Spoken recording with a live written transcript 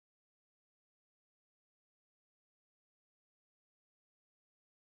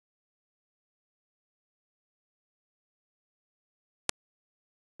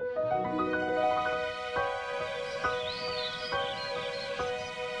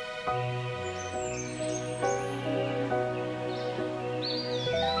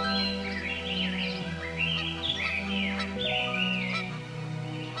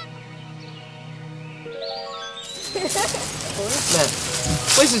Man,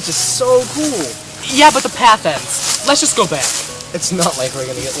 this place is just so cool. Yeah, but the path ends. Let's just go back. It's not like we're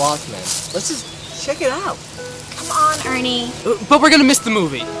gonna get lost, man. Let's just check it out. Come on, Ernie. But we're gonna miss the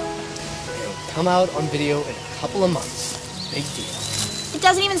movie. It'll come out on video in a couple of months. Big deal. It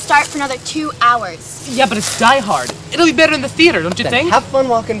doesn't even start for another 2 hours. Yeah, but it's Die Hard. It'll be better in the theater, don't you Then think? have fun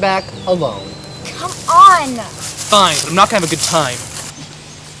walking back alone. Come on. Fine, but I'm not gonna have a good time.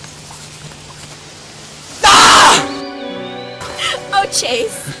 Oh,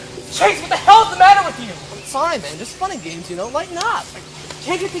 Chase. Chase, what the hell is the matter with you? I'm sorry, man. Just fun and games, you know? Lighten up.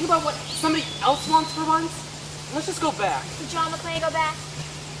 Can't you think about what somebody else wants for once? Let's just go back. Did John McClane go back?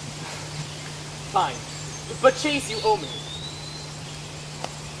 Fine. But Chase, you owe me.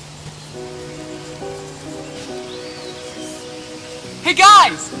 Hey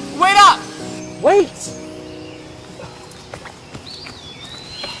guys! Wait up! Wait!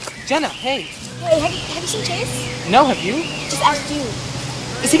 Jenna, hey. Hey, have you seen Chase? No, have you? Just asked you.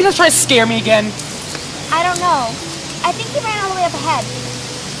 Is he gonna try to scare me again? I don't know. I think he ran all the way up ahead.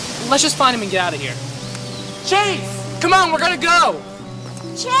 Let's just find him and get out of here. Chase! Come on, we're gonna go!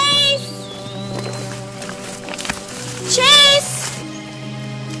 Chase! Chase!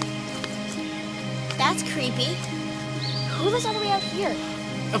 That's creepy. Who lives all the way out here?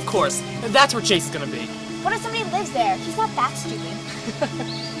 Of course. That's where Chase is gonna be. What if somebody lives there? He's not that stupid.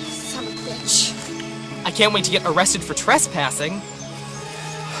 Son of a bitch. I can't wait to get arrested for trespassing.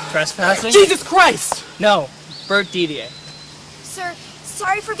 Trespassing? Jesus Christ! No, Bert DDA. Sir,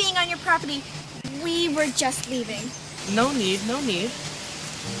 sorry for being on your property. We were just leaving. No need, no need.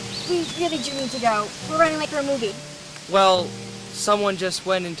 We really do need to go. We're running late for a movie. Well, someone just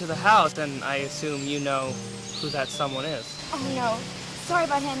went into the house, and I assume you know who that someone is. Oh no. Sorry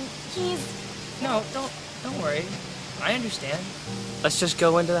about him. He's... No, don't worry. I understand. Let's just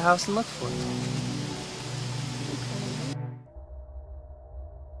go into the house and look for it.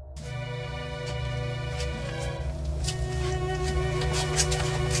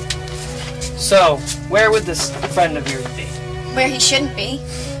 So, where would this friend of yours be? where he shouldn't be.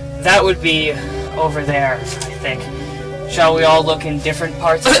 That would be over there, I think. Shall we all look in different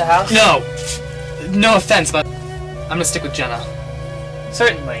parts of the house? No! No offense, but I'm gonna stick with Jenna.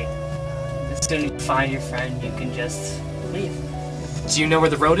 Certainly. As soon as you find your friend, you can just leave. Do you know where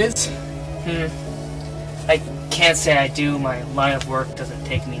the road is? I can't say I do. My line of work doesn't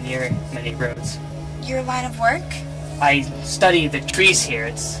take me near many roads. Your line of work? I study the trees here.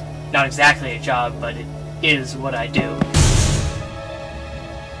 It's not exactly a job, but it is what I do.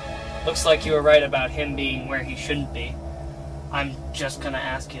 Looks like you were right about him being where he shouldn't be. I'm just gonna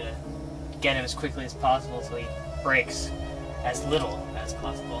ask you to get him as quickly as possible so he breaks as little as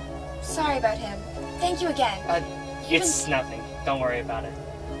possible. Sorry about him. Thank you again. It's nothing. Don't worry about it.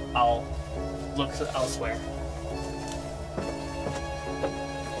 I'll look elsewhere.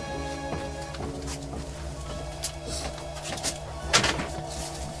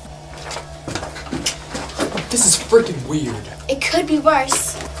 This is freaking weird. It could be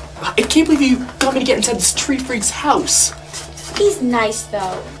worse. I can't believe you got me to get inside this tree freak's house. He's nice,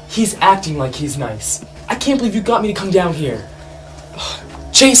 though. He's acting like he's nice. I can't believe you got me to come down here.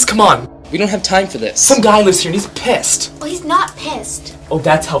 Chase, come on. We don't have time for this. Some guy lives here and he's pissed. Well, he's not pissed. Oh,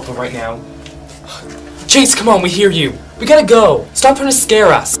 that's helpful right now. Chase, come on, we hear you. We gotta go. Stop trying to scare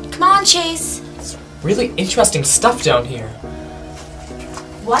us. Come on, Chase. It's really interesting stuff down here.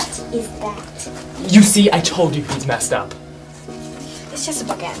 What is that? You see, I told you he's messed up. It's just a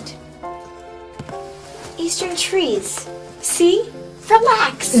bookend. Eastern trees. See?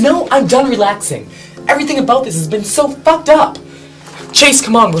 Relax. No, I'm done relaxing. Everything about this has been so fucked up. Chase,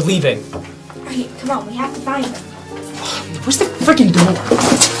 come on, we're leaving. Right, come on, we have to find them. Where's the freaking door?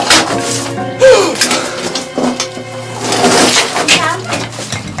 Yeah?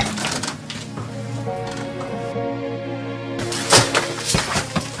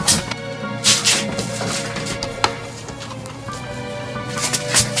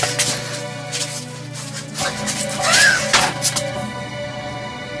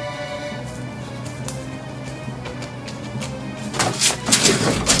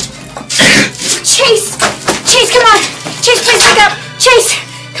 Chase! Chase, come on! Chase, please wake up! Chase!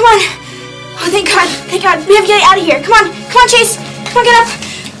 Come on! Oh, thank God, thank God. We have to get out of here. Come on, Chase! Come on, get up!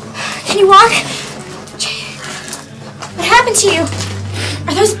 Can you walk? Chase, what happened to you?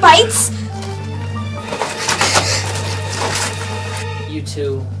 Are those bites? You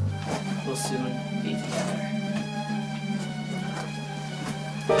two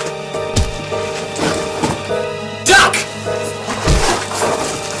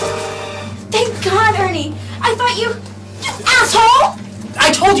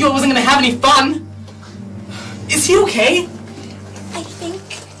have any fun. Is he okay? I think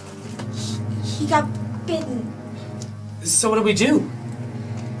he got bitten. So what do we do?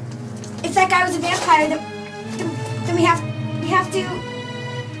 If that guy was a vampire, then we have to...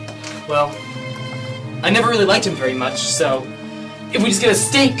 Well, I never really liked him very much, so if we just get a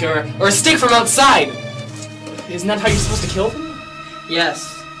steak or a steak from outside, isn't that how you're supposed to kill them?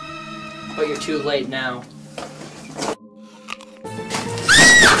 Yes, but you're too late now.